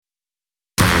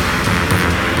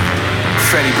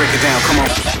ready, break it down, come on.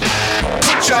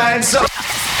 Put your hands up.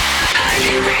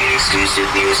 Exclusive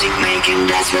music making,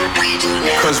 that's what we do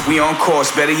now. Cause we on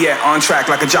course, better yet, on track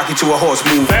like a jockey to a horse.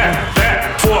 Move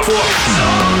Back, forth.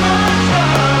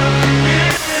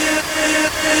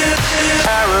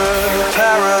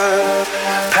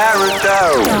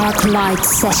 Paradise. Darklight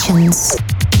Sessions.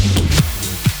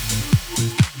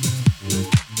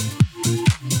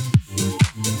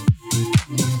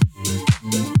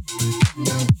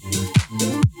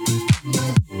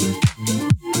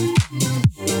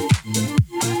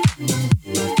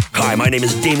 Hi, my name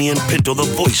is Damian Pinto, the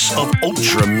voice of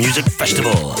Ultra Music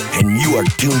Festival, and you are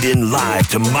tuned in live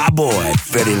to my boy,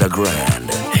 Fedde Legrand.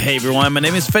 Hey everyone, my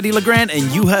name is Fedde Legrand, and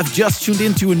you have just tuned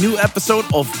in to a new episode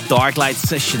of Darklight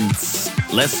Sessions.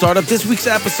 Let's start up this week's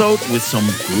episode with some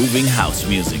grooving house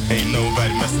music. Ain't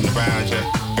nobody messing around ya,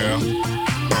 girl.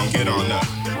 Gon' get on up,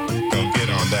 gon' get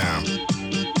on down.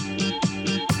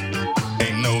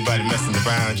 Ain't nobody messing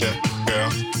around ya,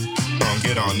 girl. Gon'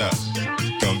 get on up,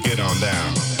 gon' get on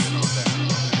down.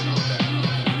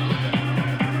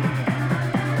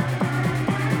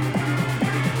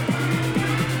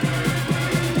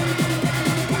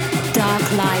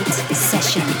 Darklight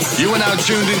Sessions. You are now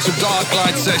tuned into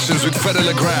Darklight Sessions with Fedde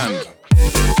Legrand.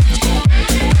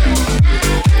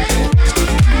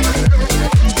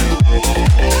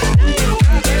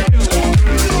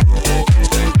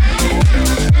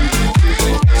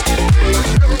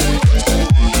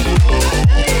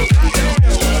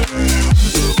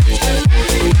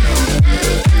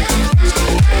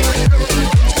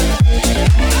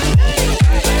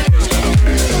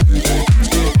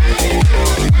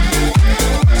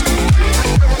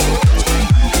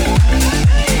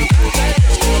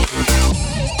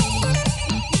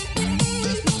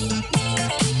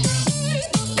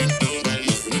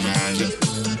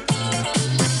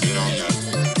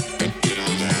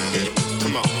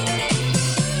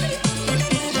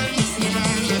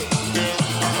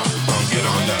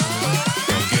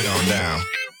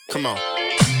 Come on.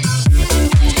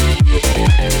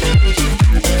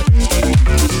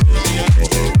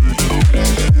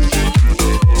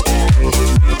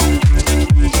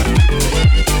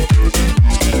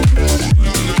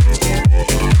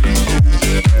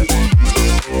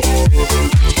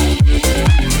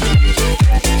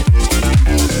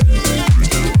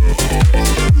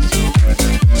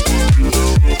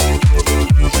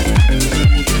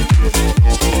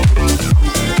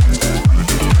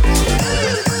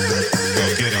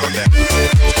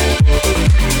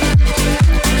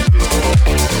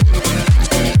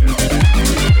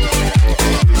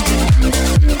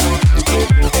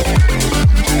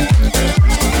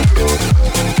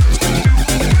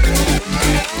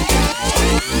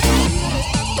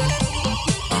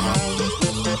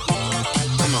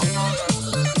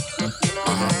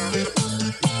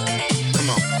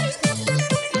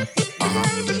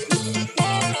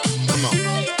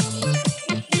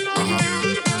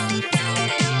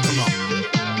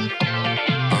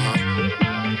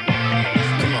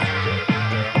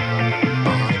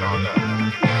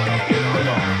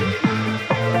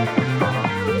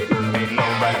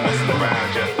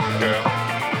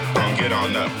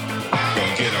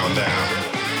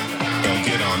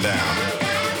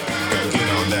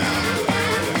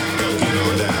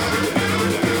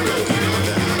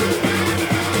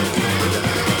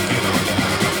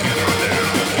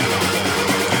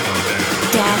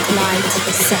 Darklight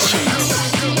Sessions.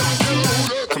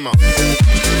 Come on.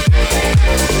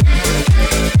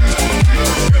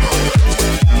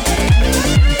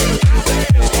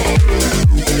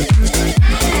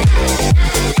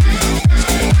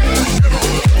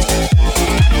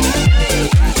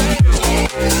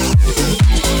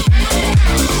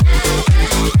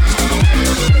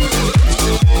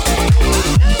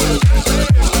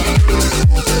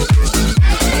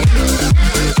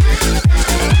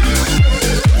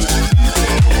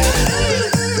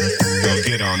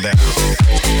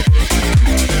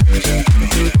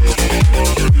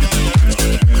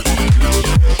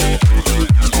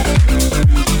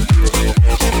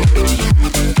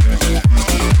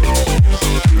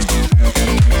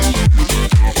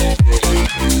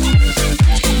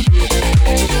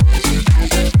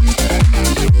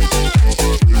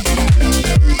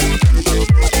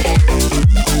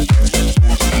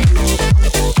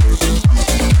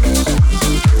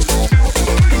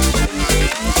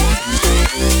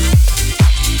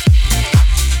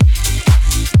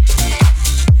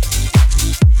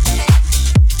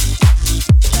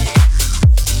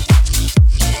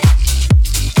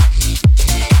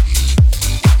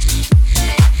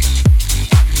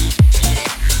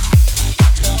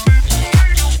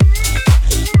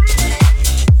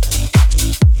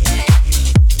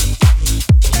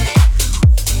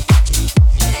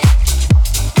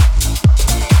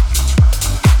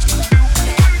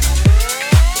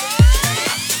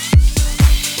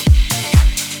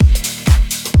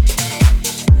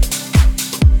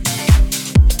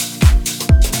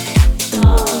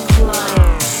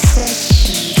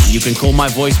 You can call my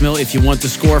voicemail if you want to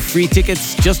score free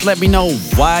tickets. Just let me know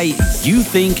why you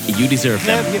think you deserve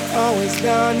them. Have you always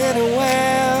done it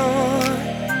well?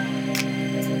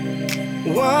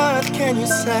 What can you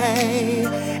say?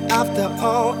 After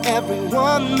all,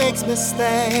 everyone makes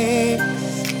mistakes.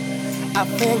 I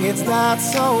think it's not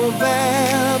so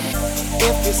bad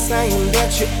if you're saying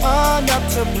that you are not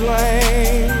to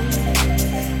blame.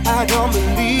 I don't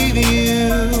believe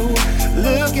you.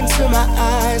 Look into my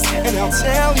eyes and I'll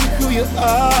tell you who you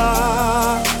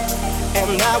are.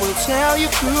 And I will tell you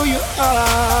who you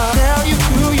are. Tell you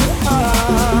who you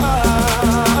are.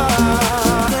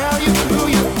 Tell you who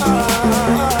you are.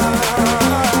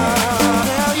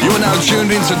 You are now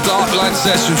tuned into Darklight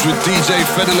Sessions with DJ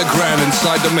Fedde Legrand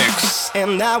inside the mix.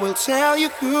 And I will tell you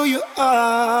who you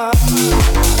are.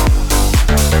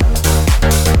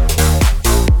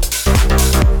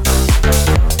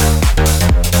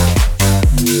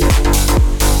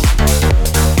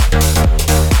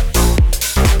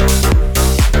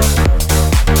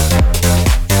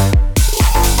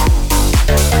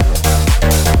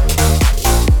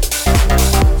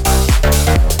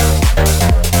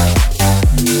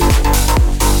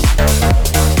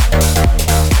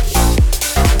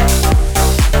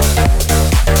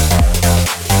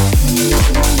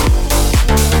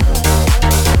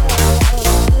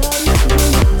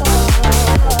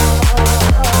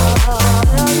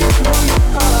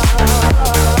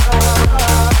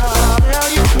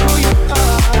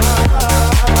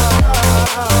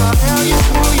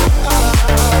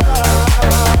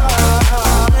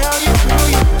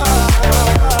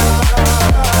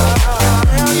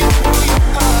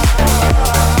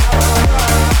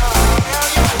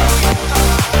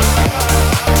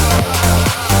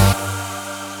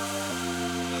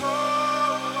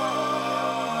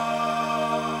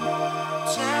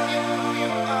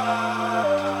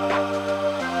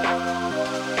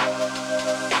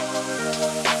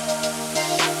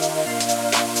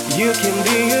 You can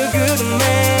be a good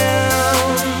man.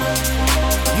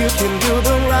 You can do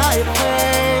the right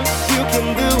thing. You can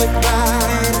do it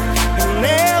right. And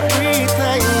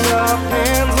everything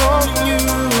depends on you.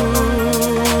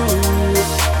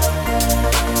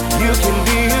 You can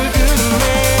be a good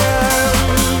man.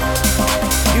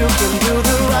 You can do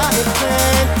the right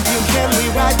thing. You can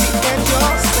rewrite the end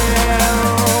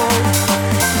yourself.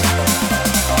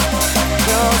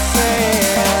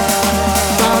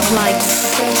 Darklight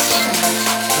Sessions.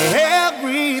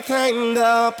 Everything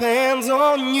depends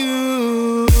on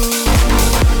you.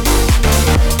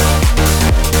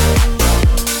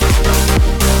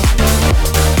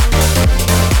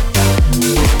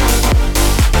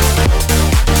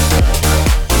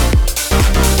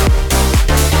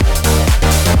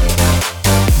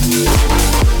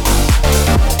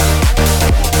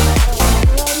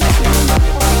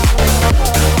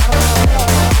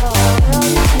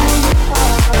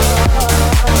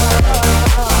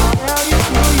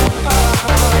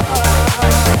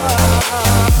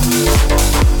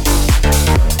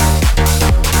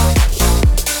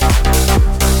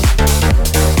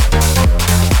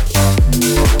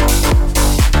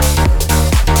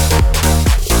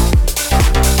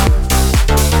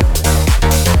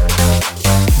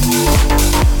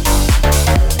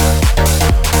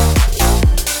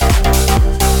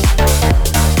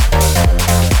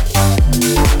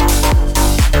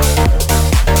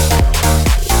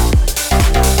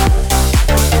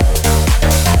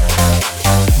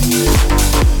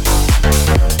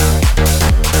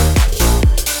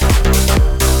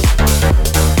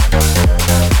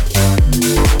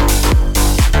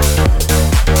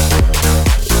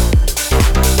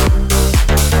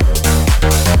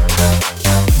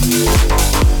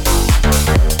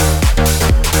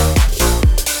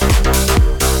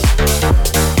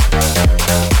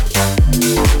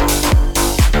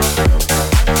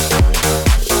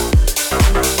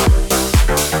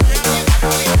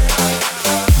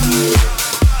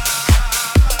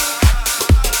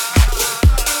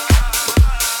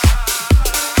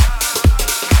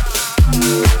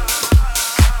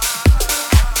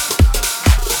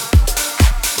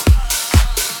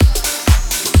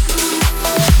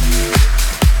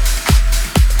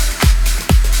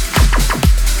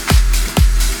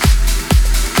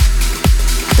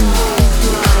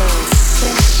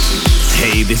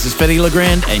 This is Fedde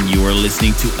Legrand, and you are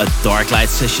listening to a Darklight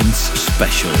Sessions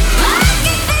special.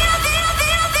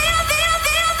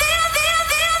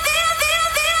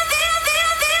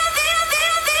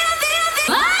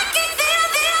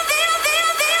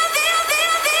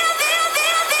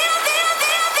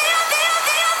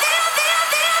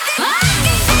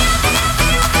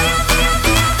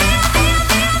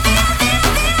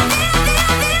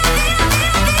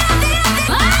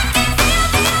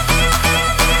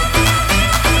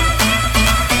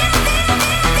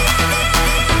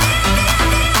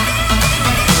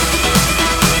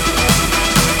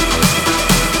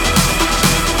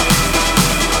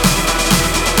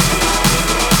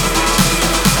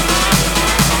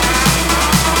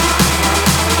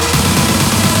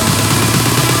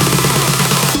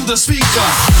 the speaker.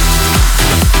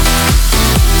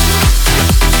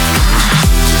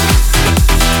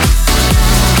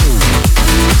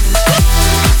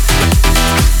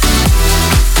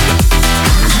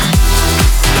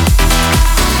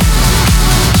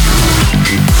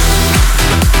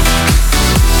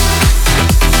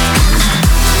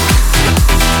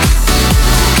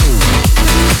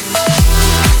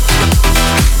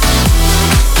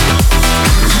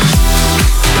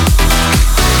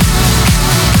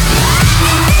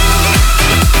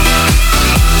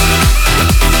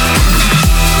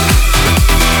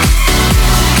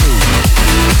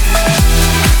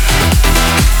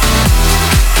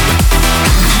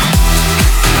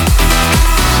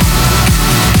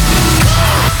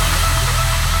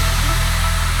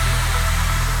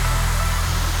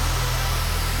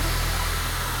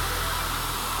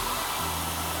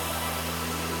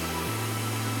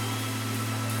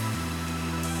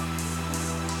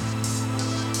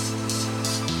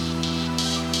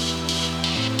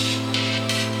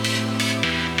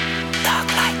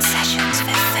 Darklight Sessions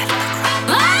with Fedde.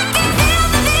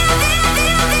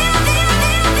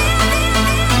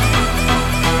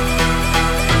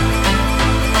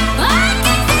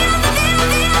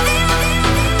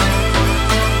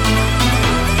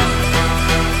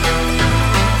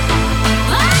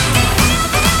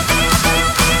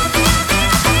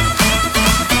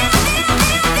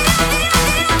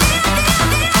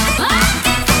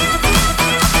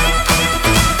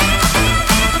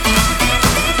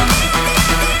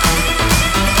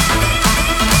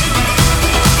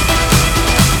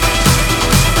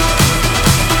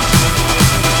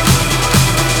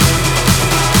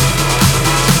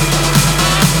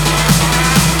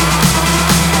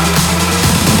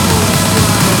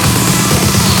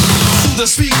 The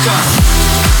speaker.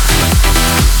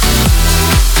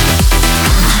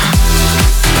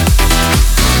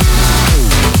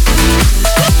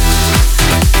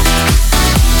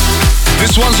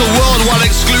 This one's a worldwide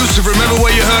exclusive. Remember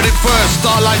where you heard it first.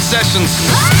 Darklight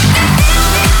Sessions.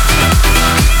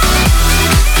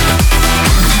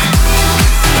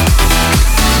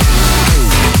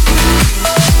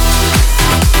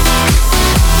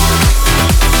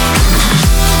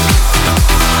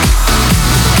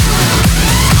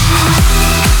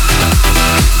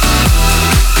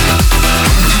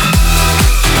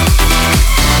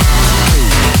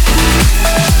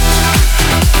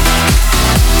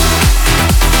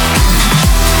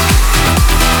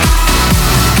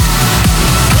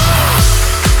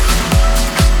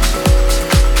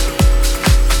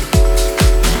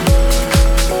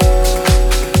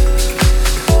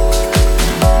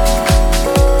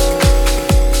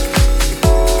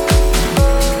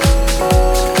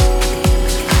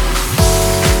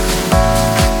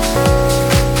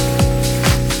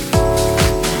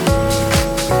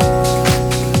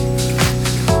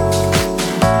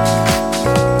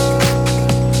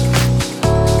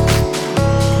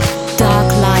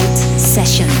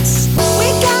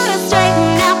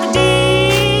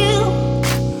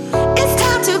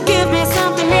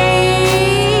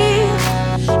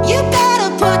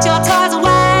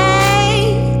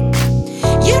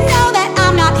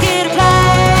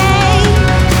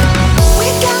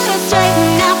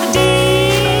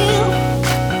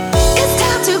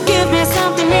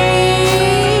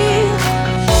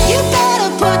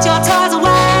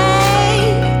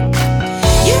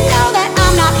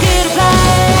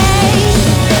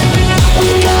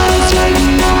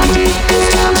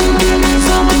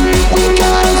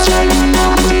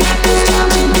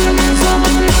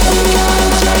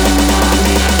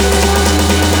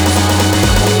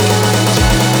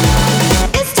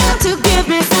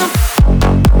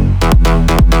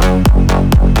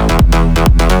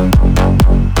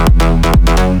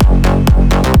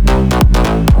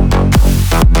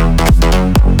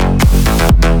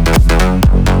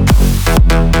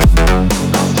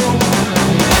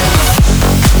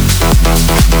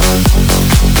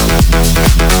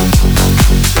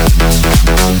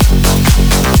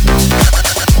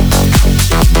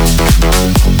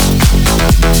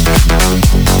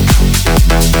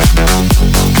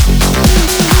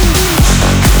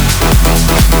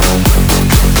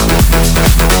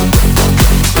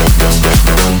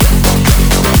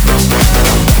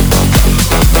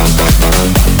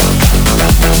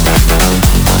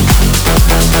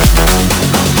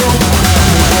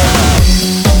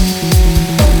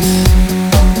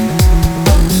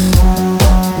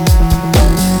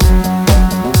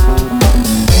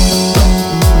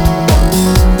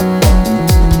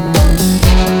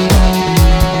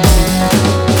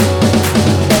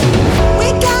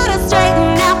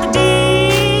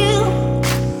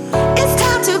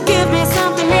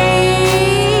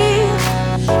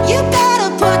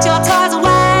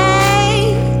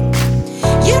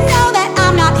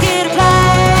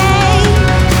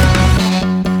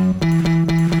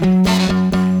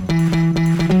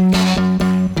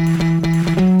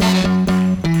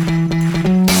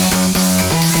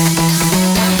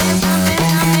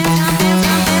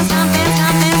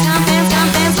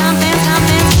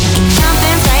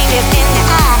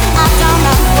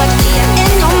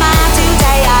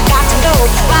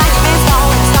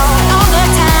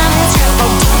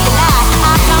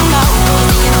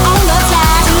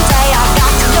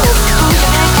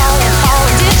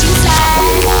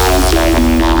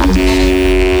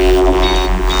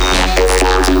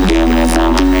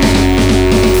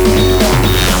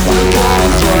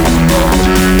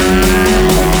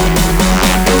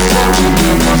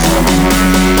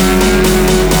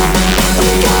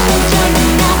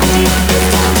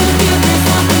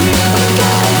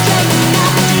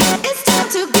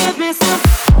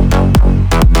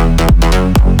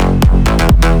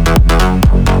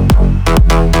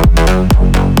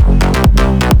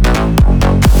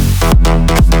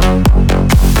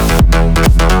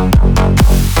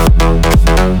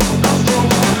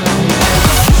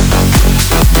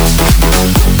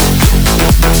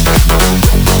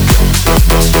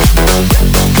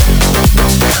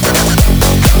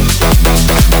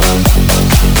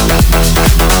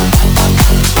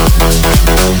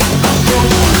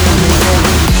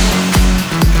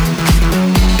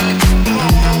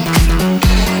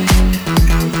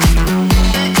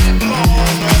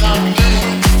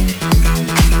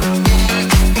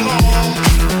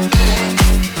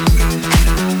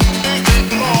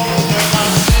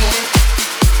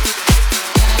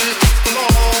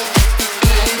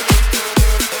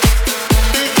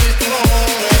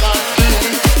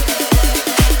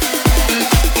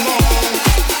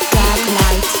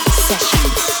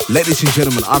 Ladies and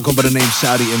gentlemen, I go by the name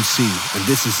Saudi MC, and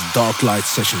this is Darklight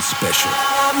Session Special.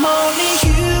 I'm only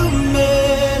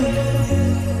human.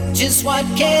 Just what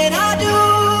can I do?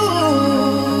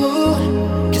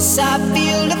 'Cause I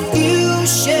feel the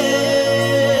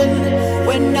fusion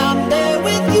when I'm there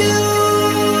with you.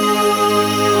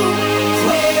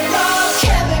 We're all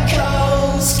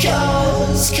chemicals,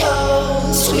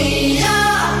 we are.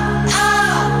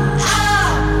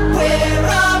 We're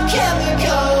all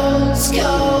chemicals,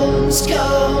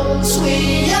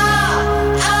 we are.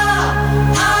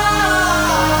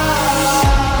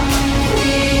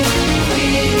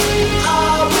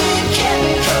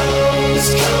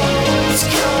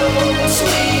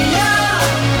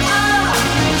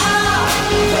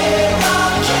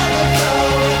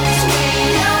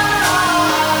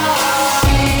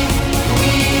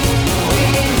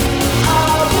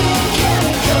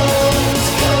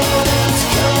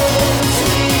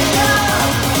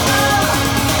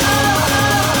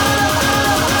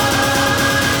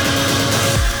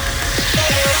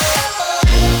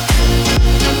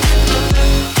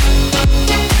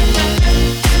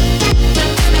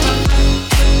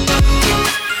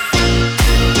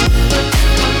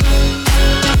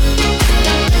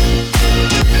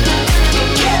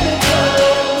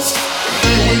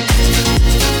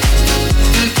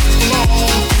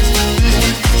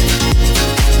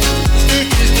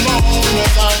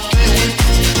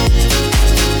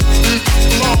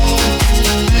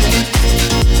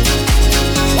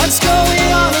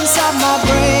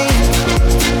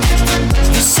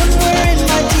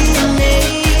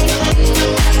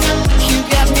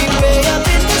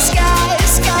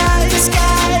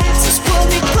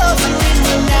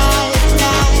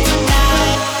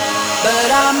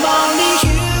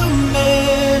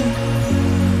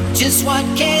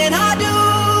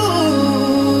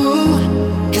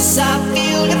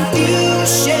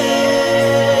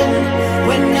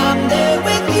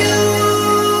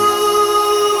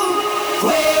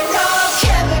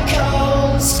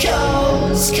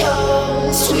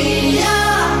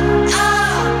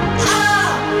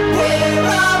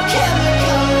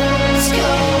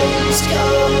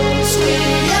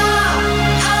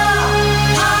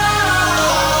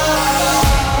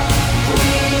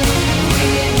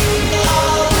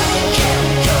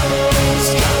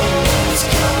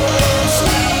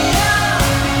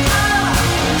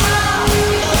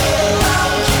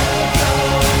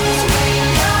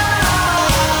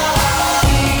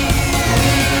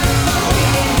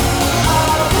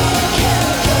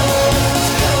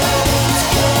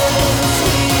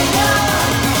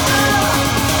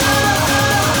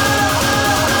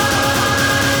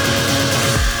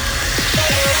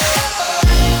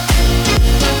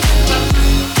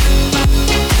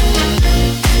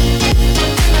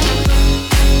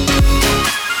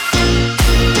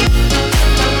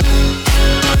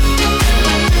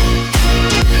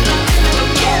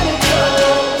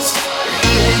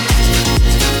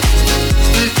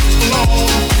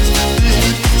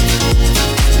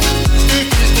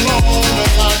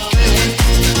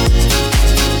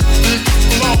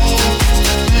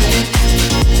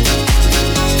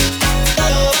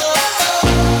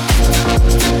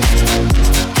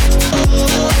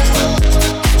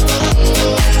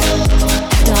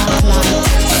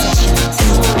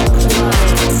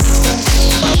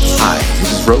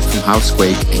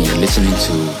 Housequake, and you're listening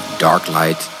to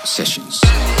Darklight Sessions.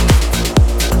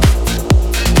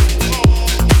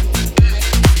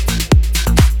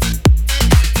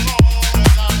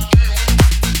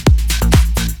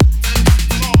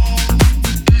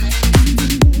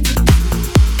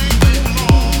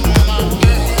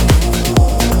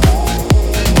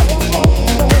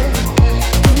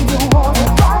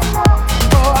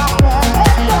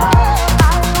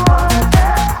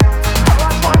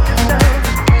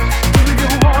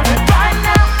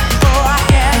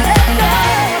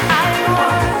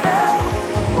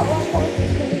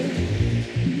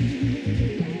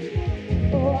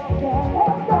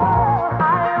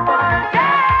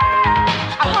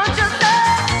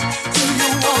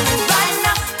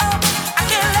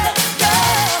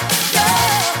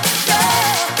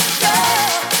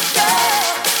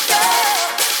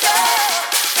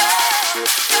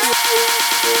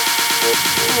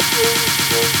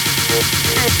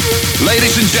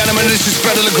 Ladies and gentlemen, this is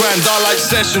Fedde Darklight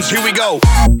Sessions. Here we go.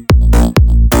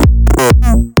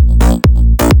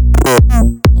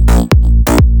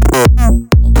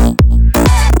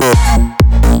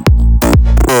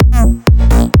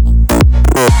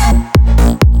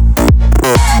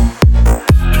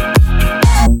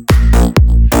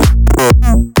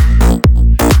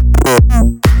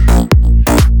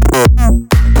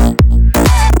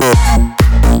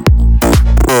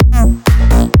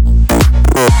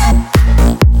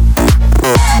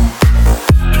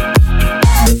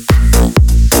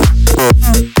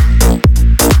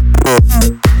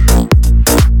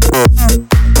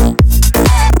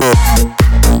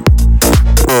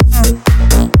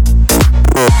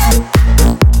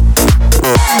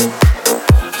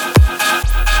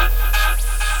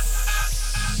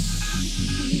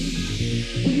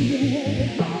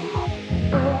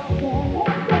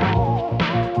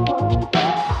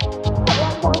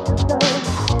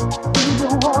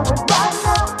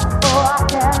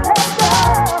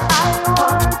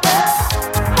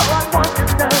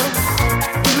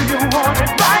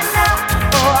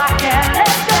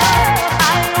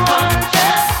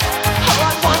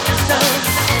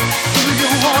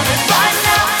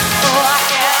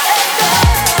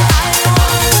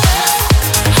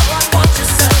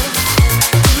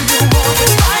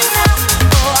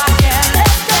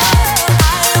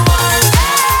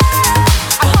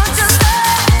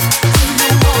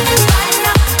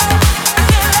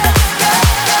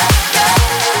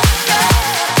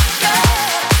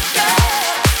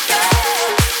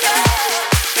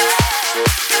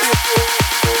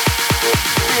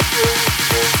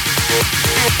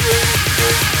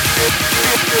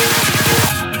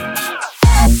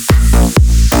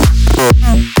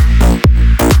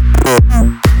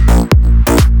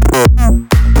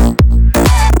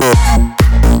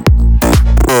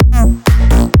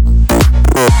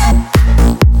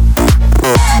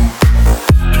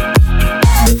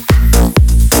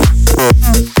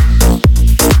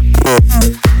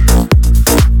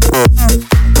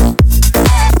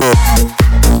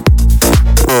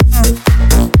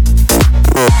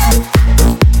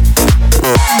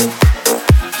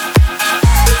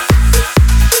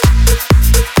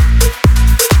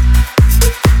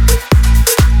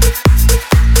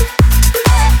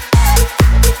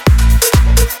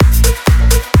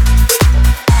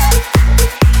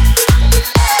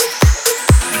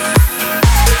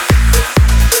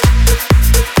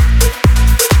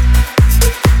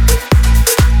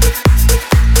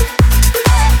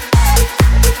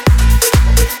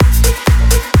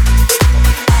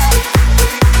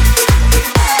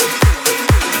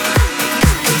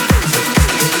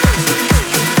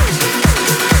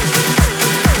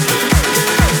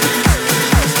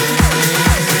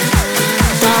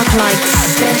 Darklight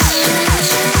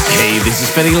Sessions. Hey, this is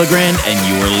Fedde Legrand, and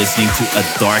you are listening to a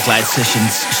Darklight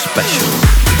Sessions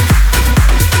special.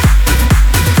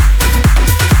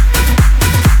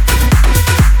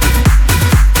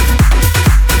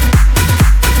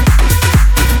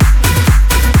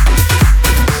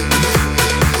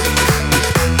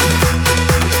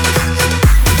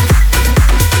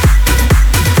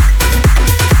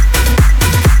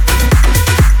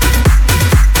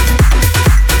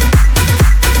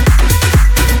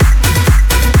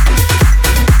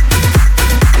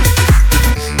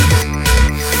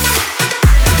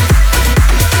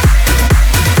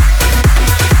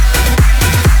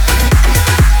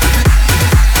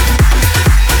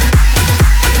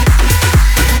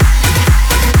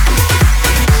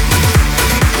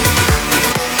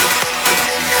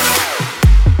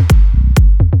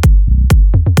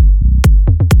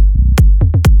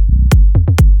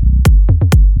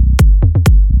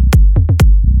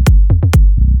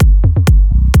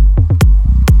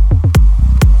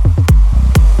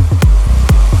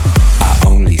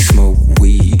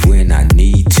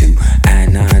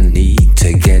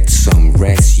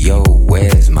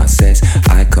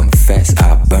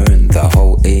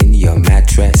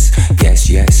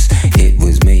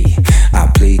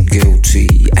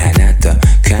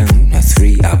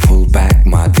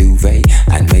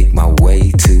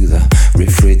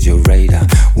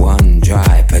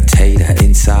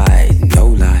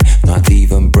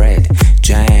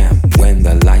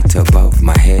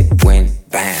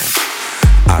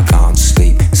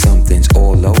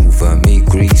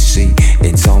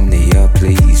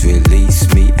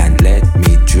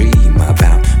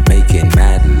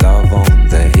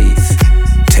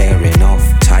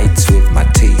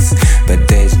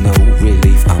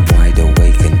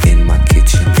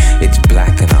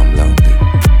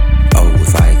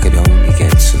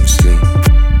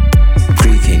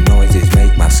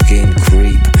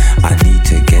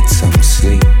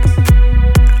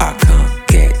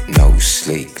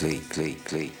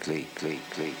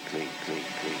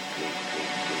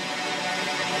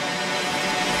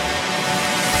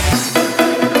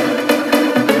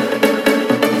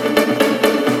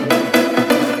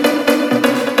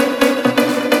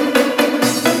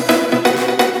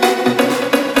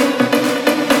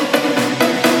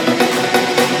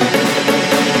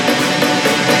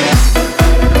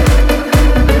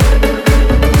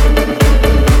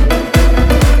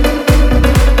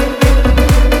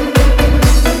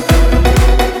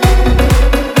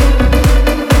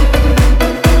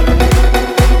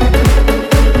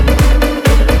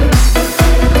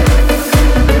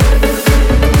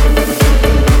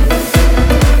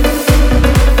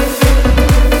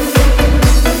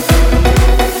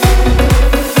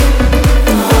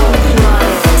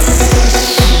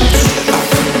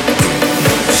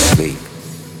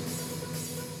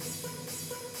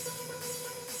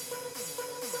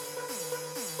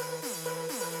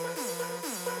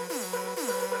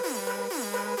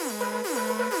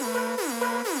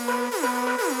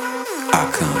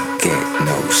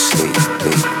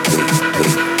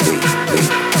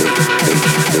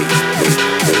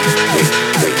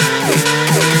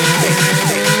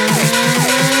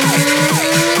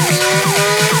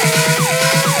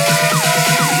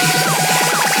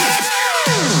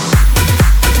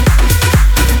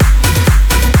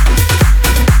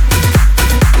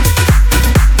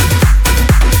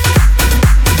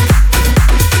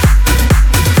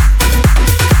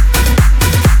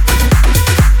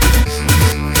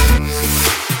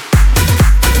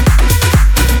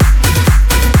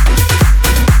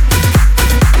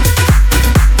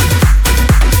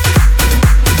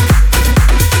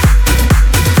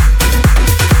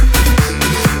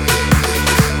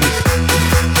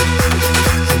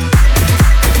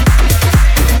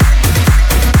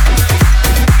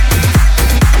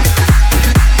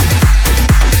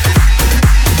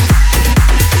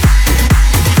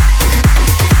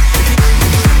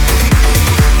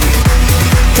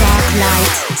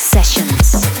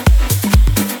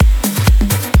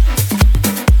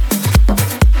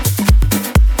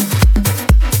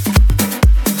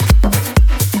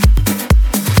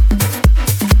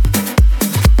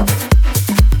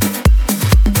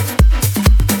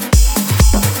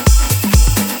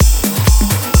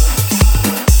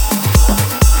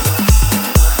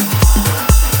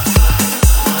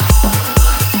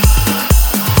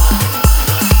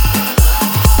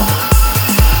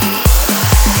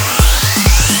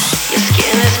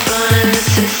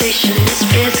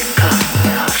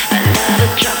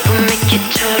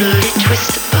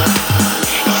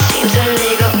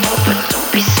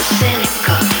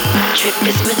 trip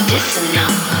is medicinal,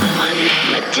 money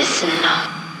medicinal.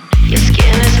 Your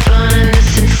skin is burning.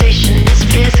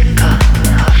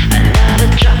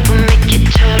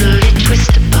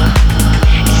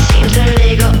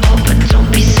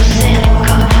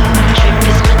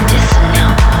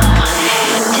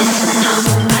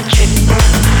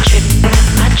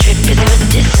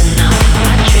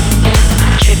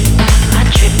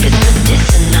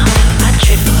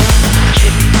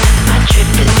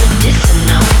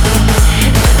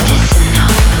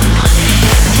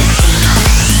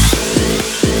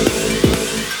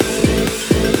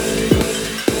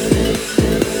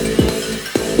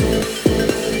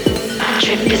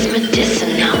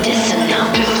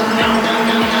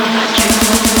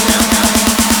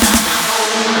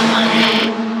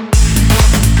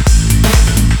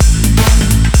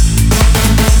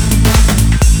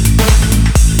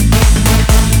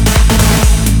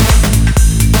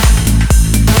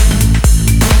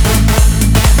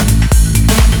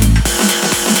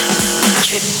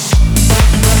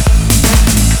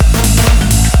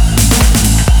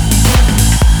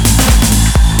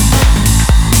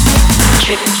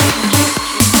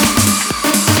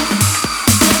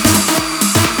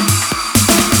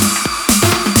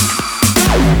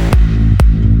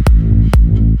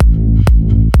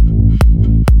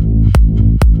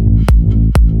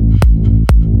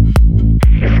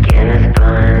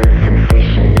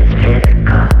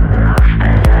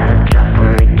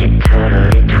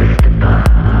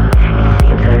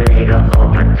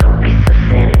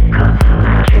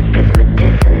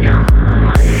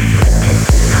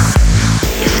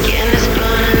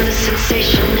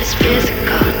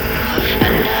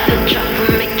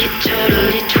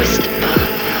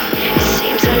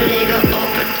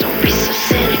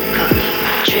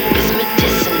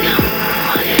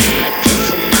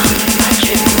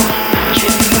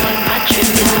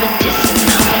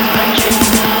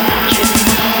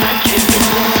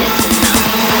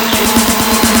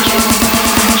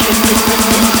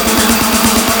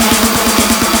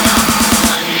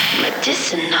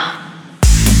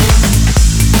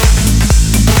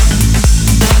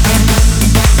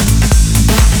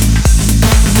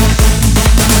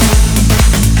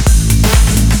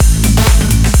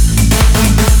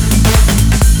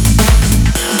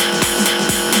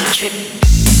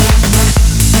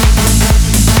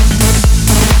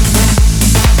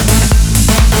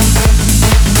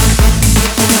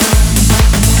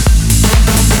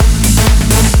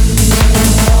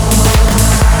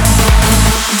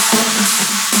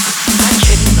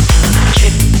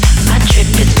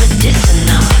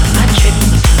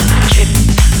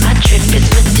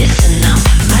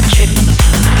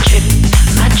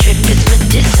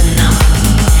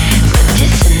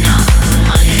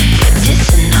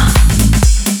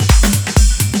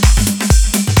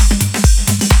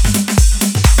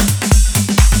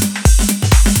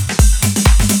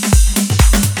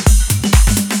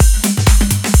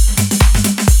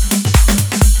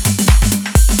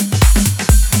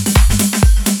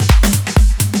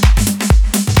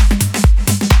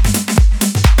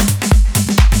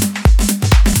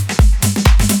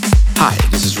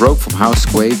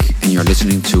 Housequake, and you're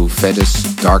listening to Fedde's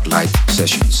Darklight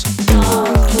Sessions.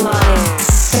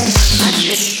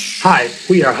 Hi,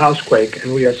 we are Housequake,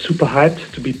 and we are super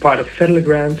hyped to be part of Fedde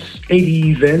Legrand's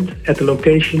 80 event at the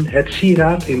location Het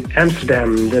Sieraad in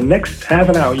Amsterdam. The next half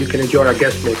an hour you can enjoy our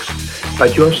guest mix by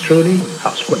yours truly,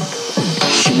 Housequake.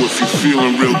 So if you're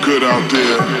feeling real good out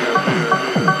there,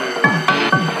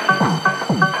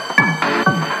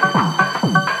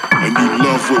 and you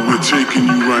love where we're taking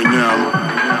you right now,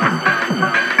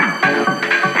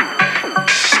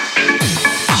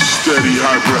 steady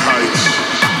hyper heights.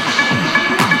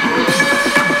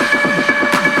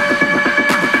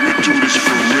 We do this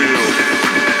for real.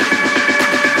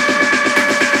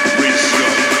 Raise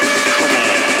up, come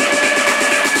on.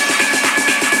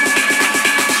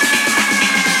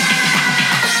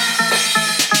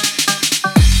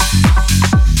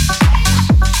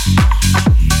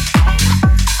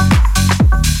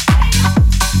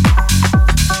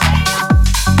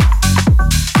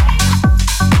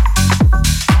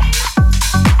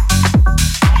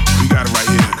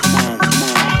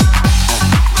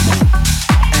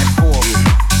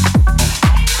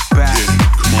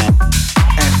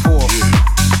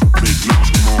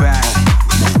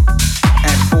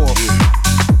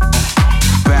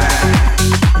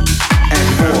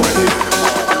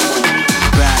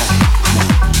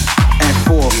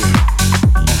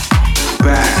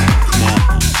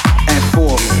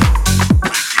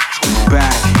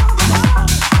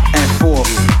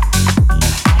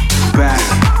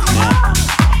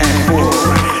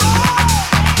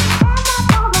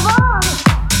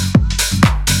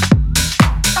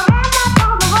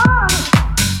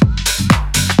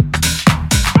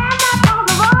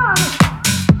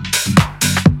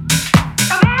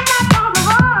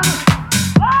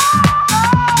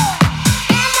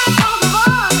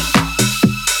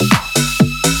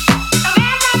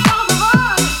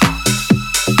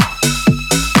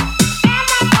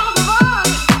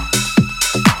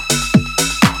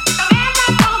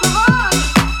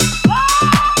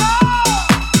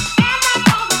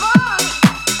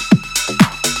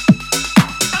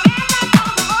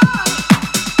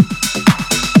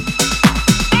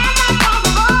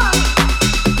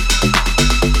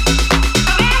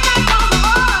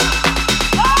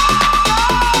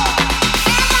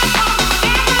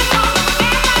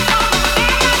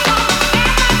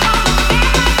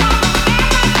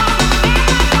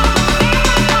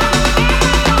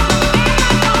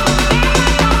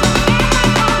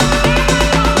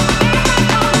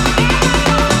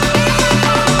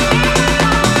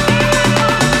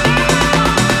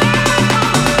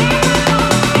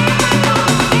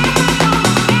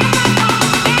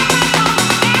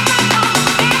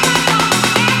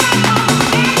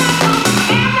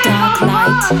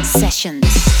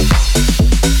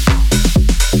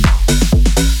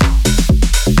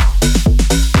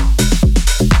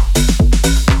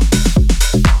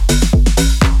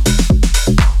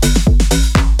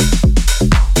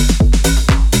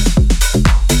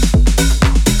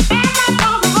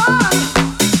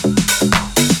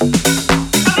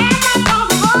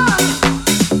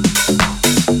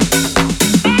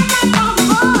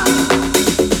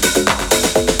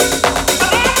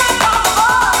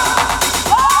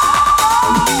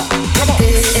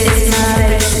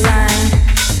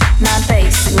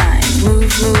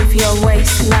 Move your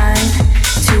waistline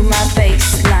to my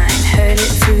baseline. Heard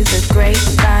it through the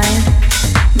grapevine.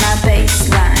 My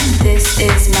baseline, this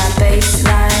is my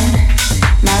baseline.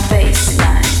 My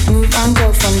baseline. Move on,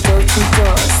 go from door to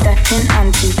door. Stepping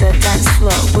onto the dance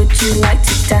floor. Would you like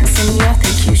to dance in your?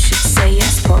 Think you should say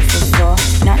yes, por favor.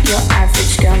 Not your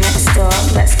average girl next door.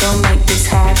 Let's go make this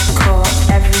hardcore.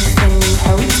 Everything you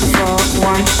hoped for.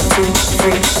 1, 2,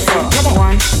 3, 4.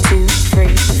 1, 2, 3,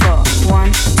 4.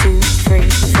 1, 2, 3,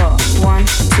 4. 1,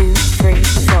 2, 3,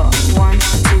 4. 1, 2,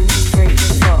 3,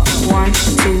 4. 1,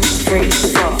 2, 3, 4. 1, 2, 3, 4.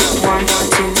 1,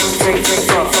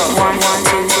 2, 3, 4. 1, 2, 3, 4. 1, 2, 3, 4. 1, 2, 3,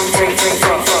 4. 1, 2,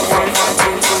 3,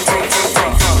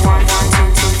 4. 1, 2, 3, 4. 1,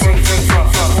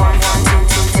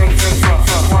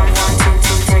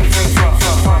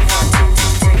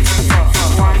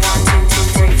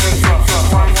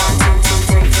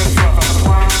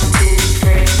 3, 4. 1,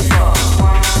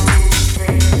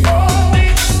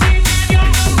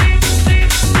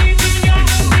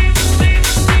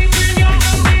 2, 3, 4. 1, 2, 3, 4.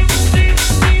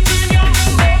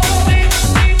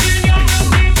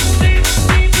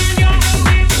 1,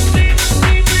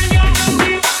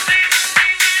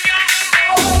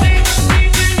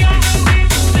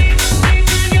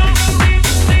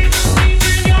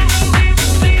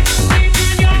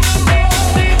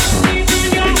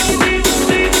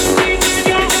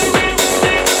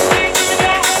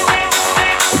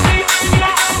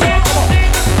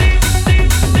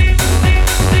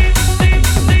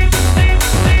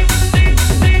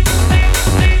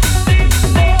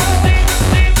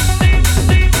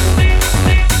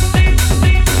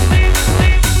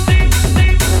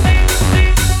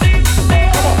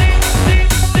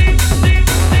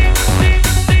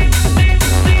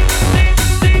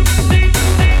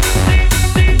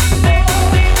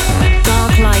 4.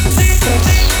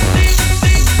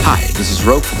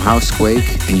 Rogue from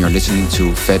Housequake, and you're listening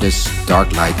to Fedde's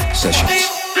Darklight Sessions. Inside,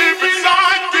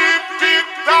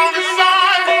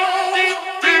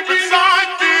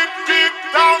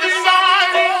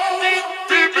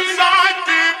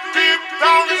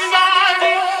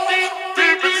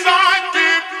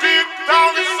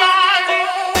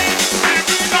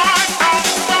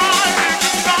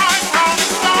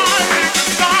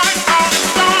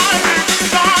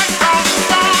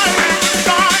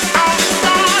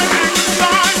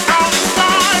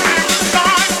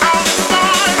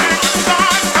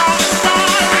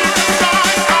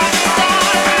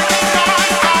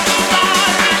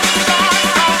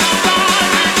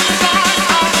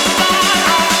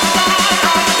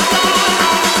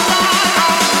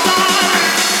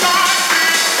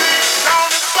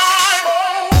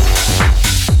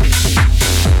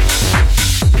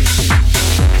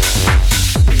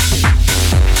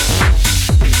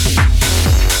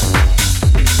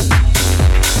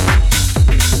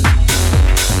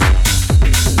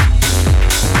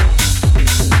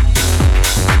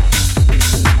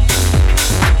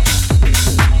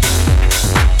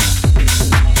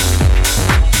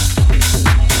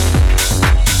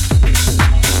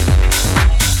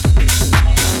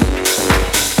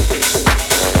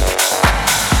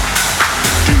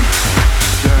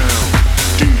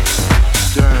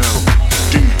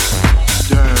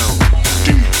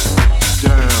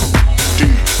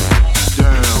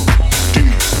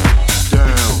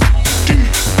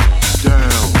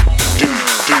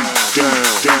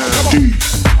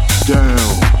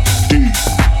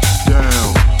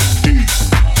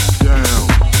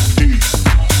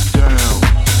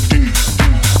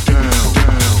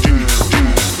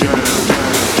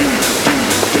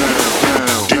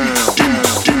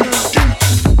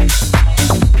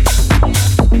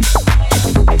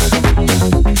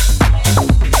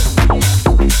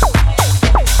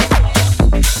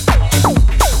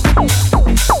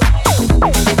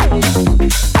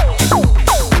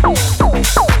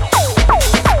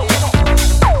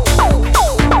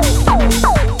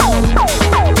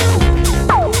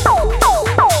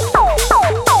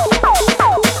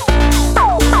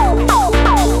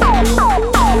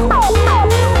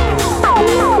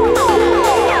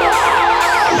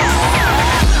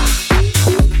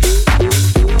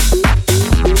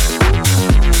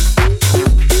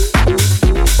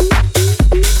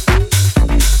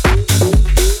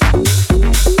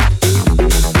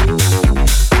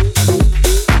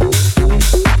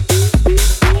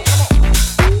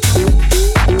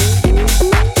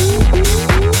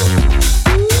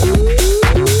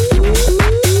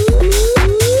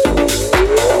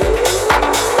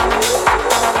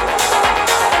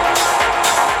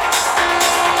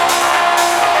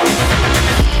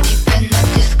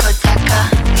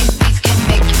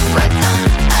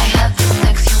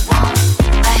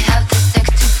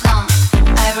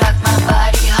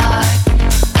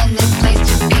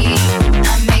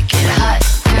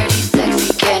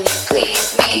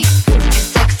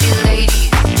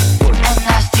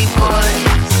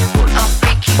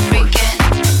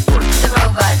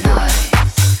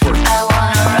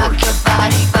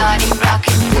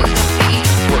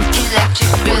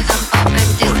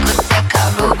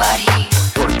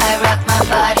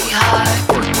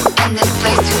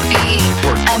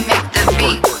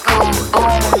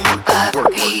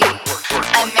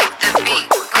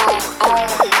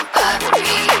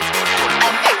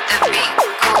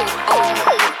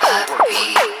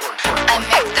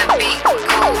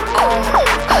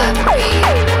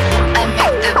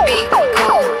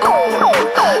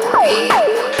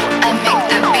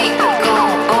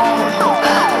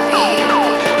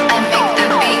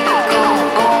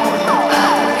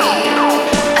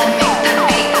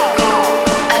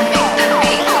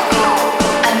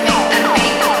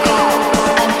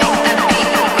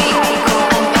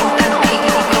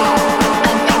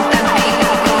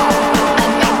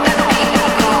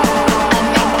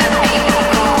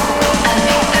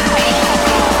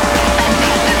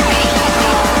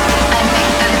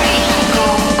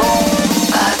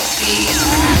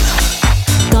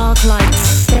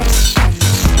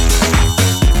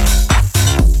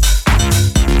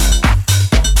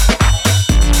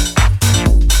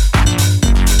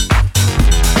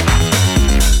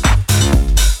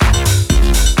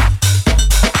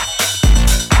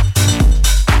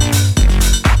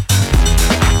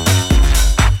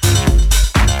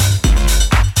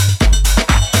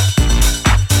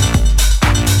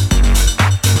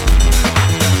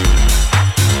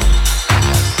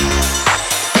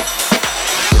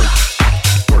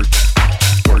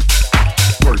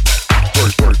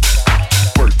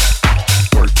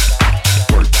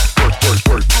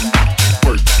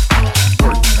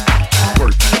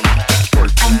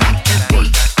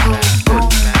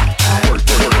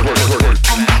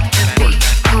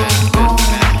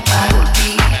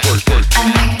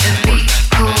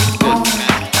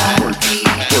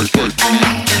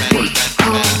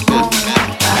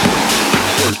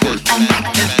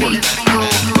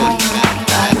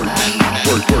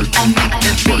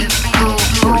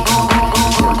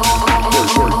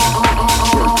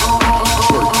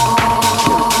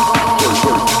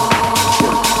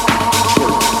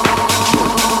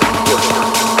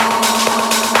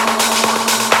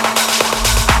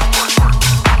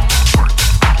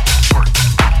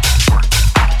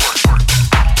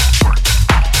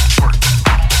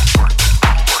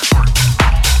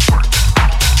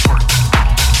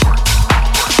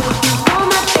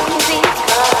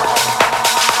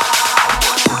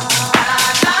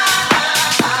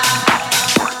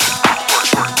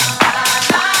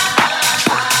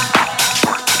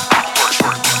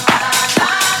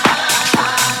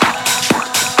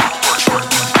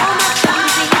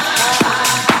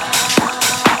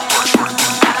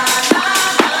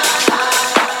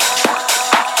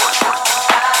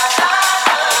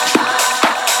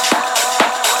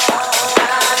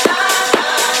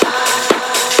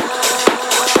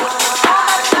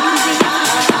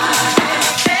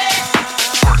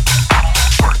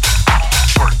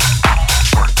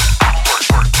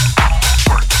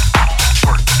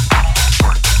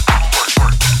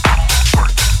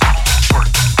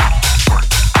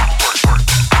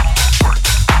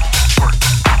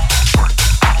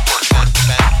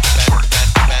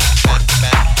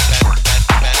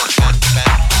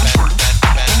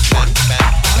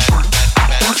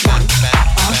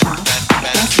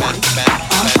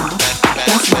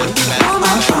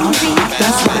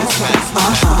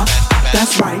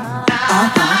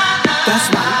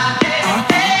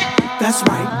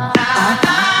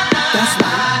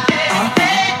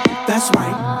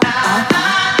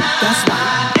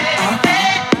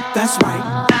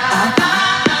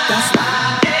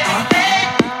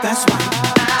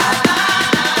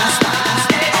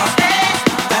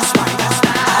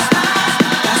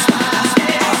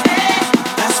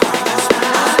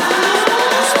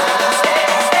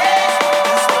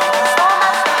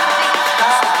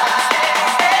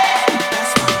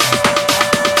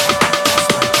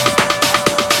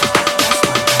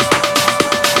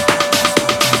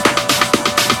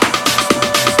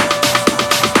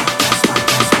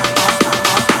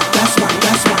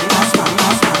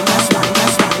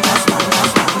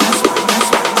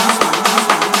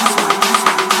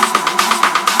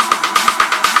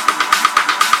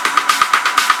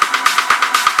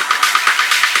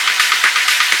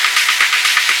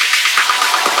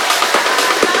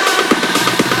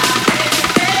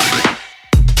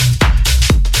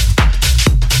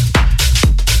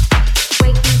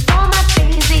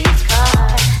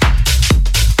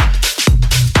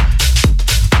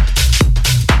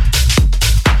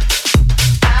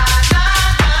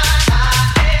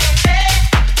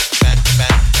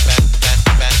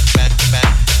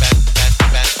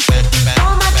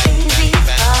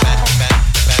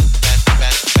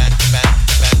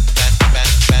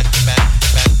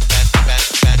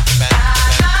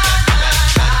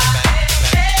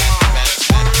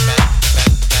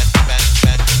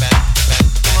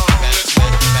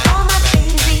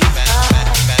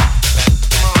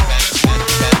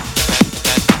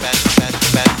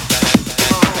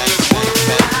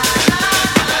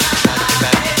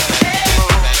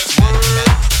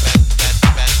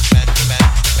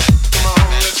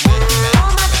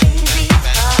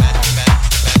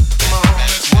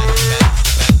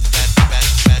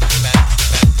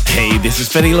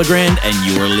 Fedde Legrand, and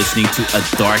you are listening to a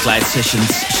Darklight Sessions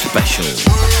special.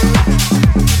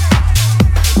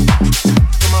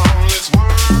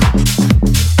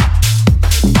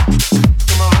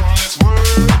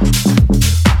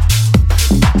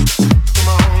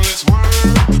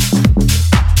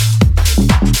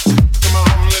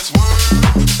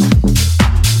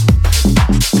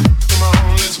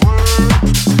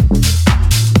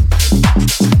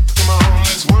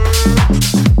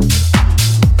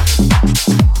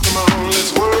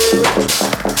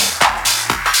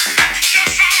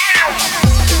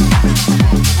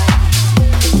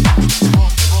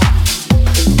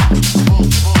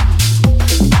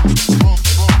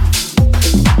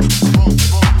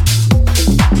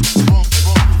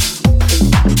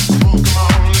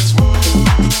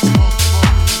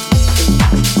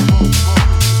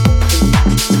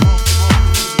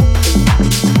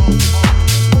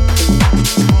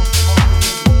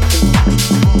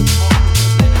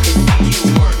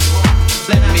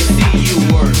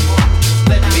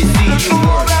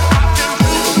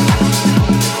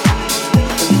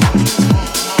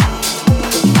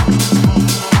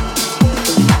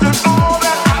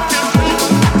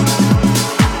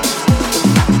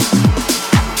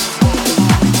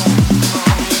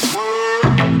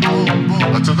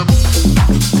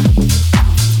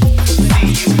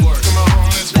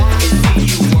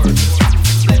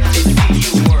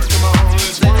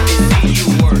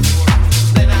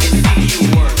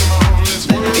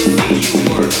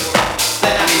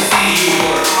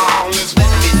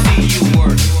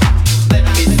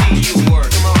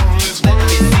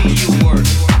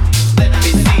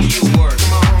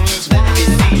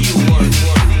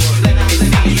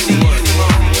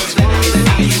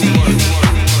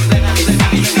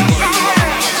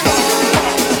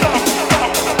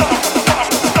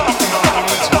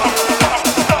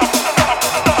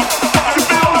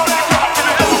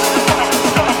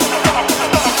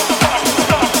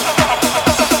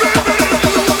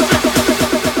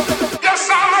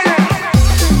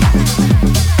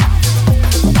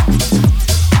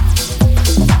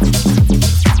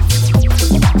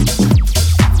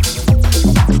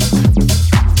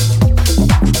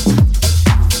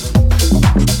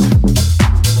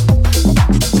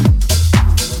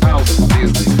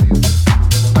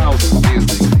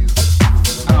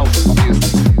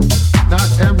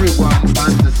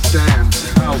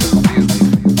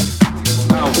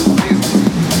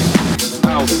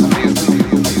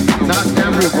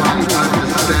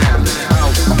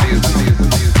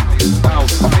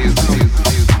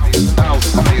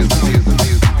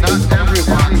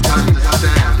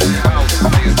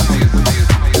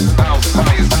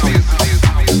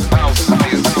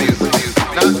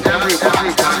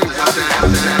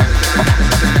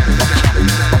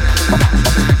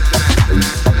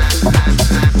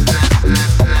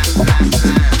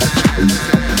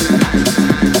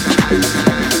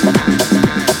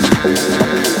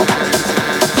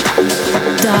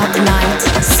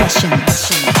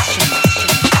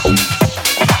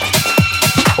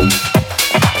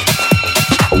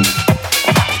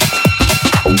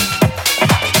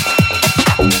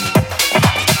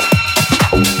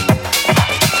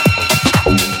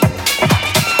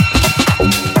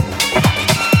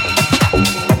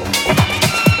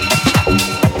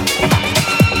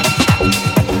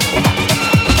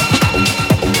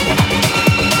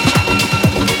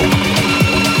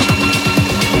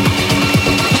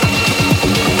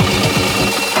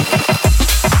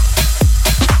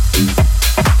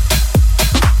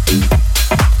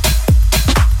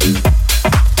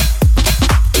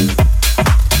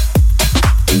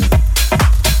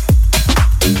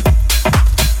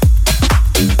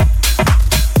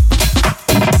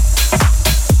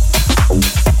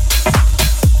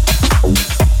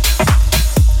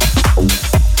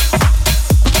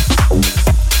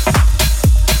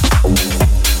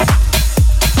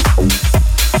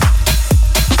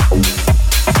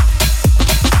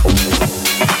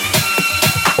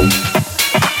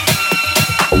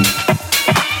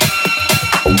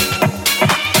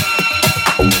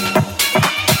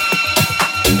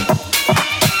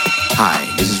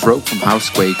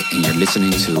 Housequake, and you're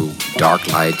listening to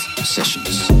Darklight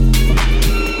Sessions.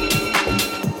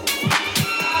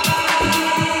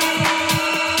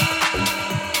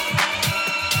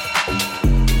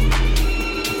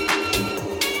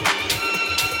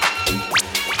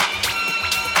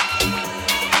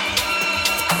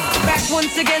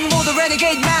 Once again, more the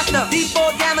renegade master.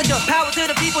 D4 damager, power to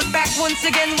the people's back. Once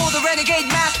again, more the renegade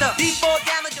master. D4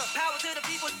 damager, power to the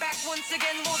people's back. Once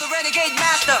again, more the renegade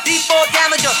master. D4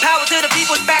 damager, power to the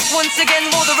people's back. Once once again,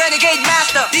 more the renegade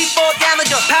master. D4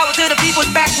 damager, power to the people's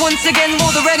back once again,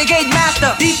 more the renegade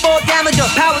master. D4 damager,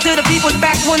 power to the people's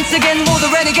back once again, more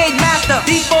the renegade master.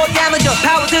 D4 damager,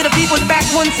 power to the people's back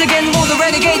once again, more the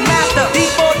renegade master.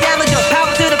 D4 damager,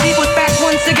 power to the people's back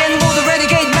once again, more the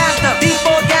renegade master.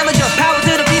 D4 damager, power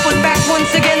to the people's back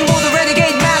once again, more the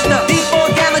renegade master.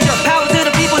 D4 damager, power to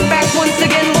the people's back once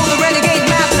again, more the renegade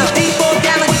master. D4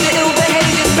 damager, ill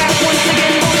behaviors back once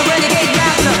again, more the renegade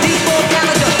master. D4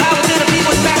 damager, power to the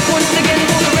people's back once again,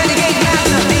 more the renegade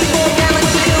master. D4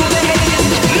 damager, ill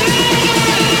behaviors.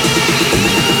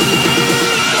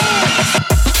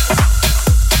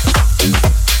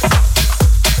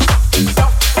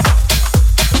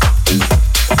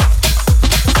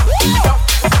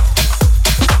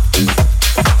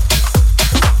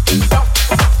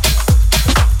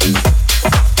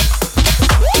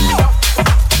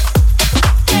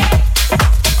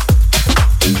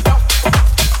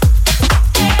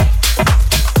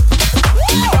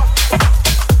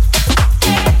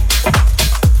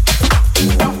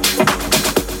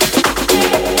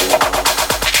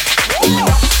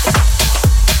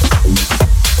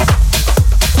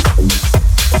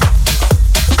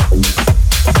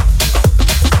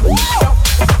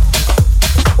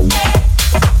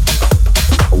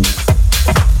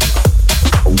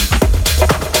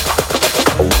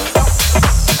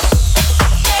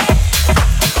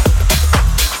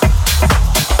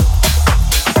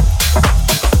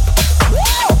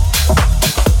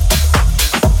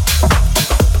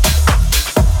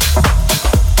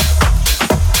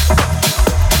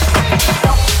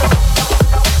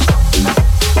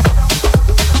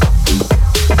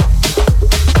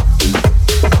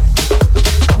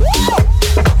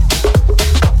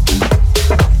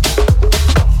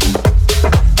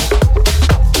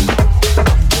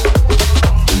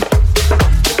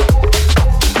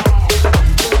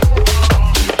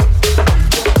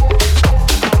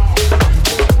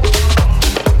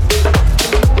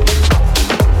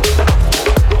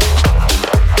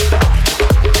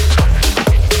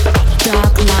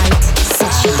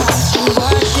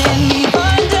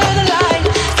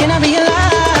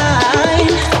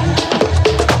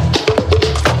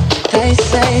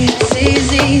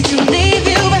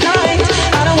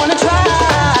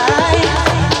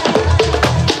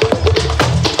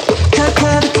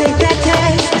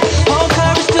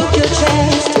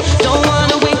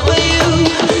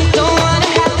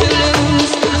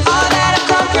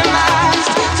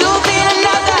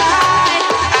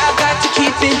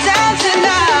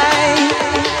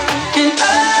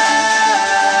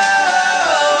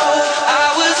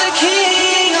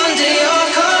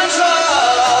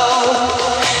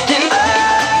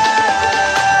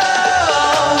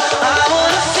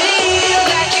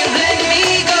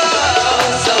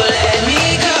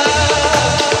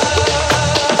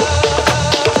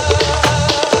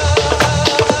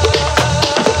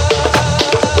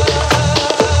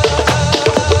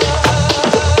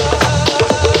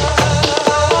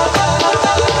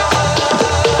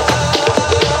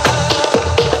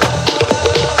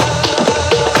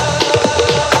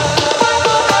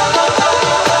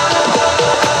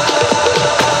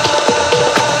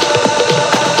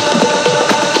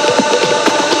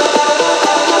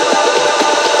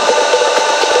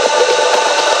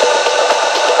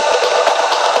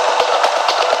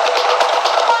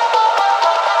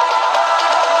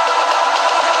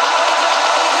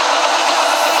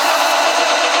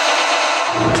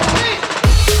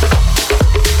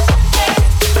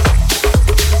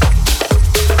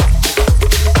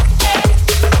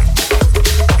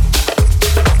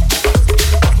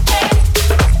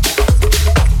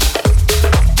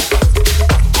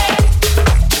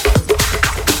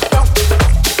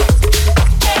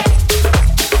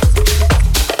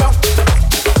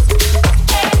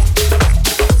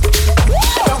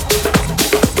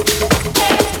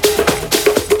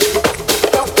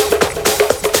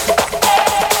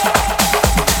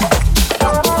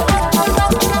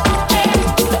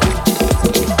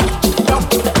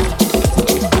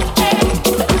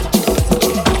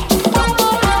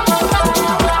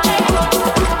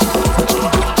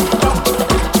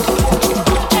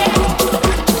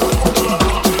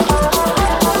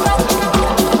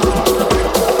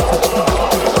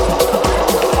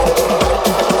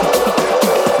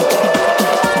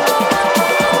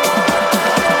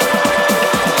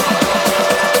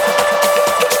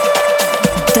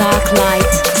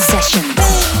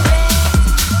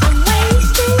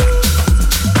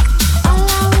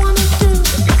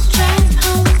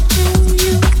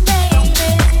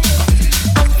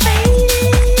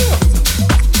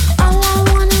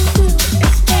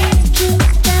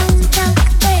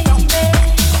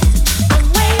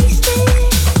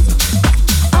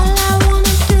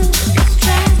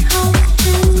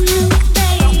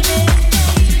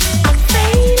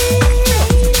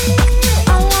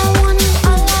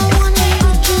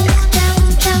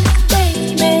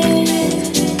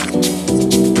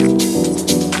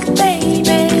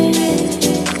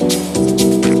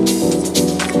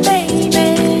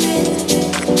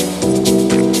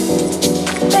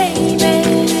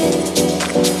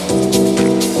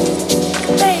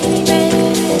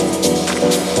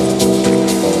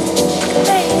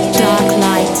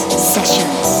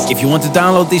 If you want to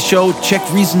download this show, check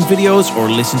recent videos, or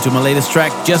listen to my latest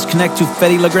track, just connect to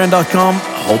FeddeLegrand.com.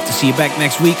 I hope to see you back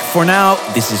next week. For now,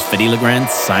 this is Fedde Le Grand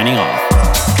signing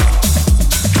off.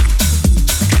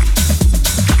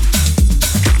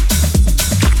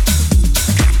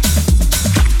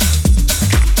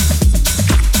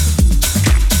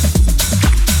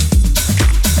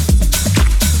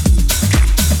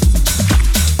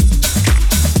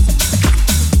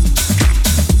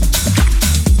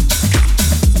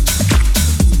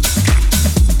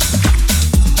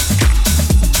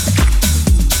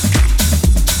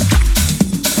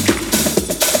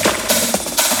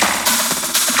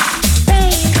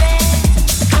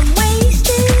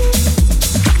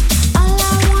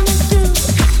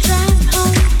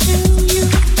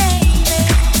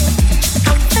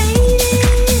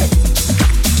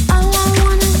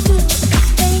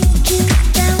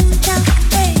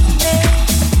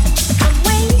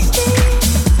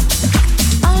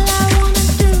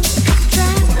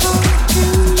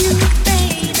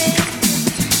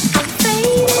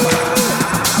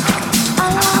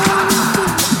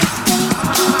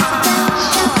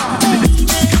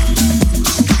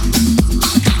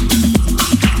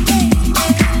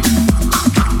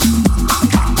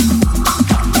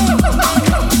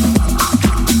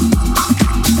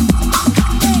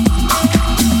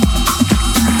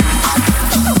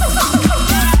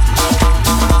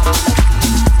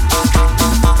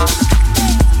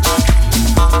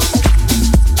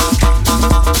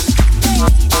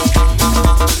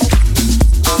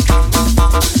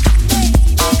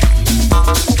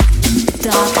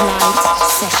 Darklight.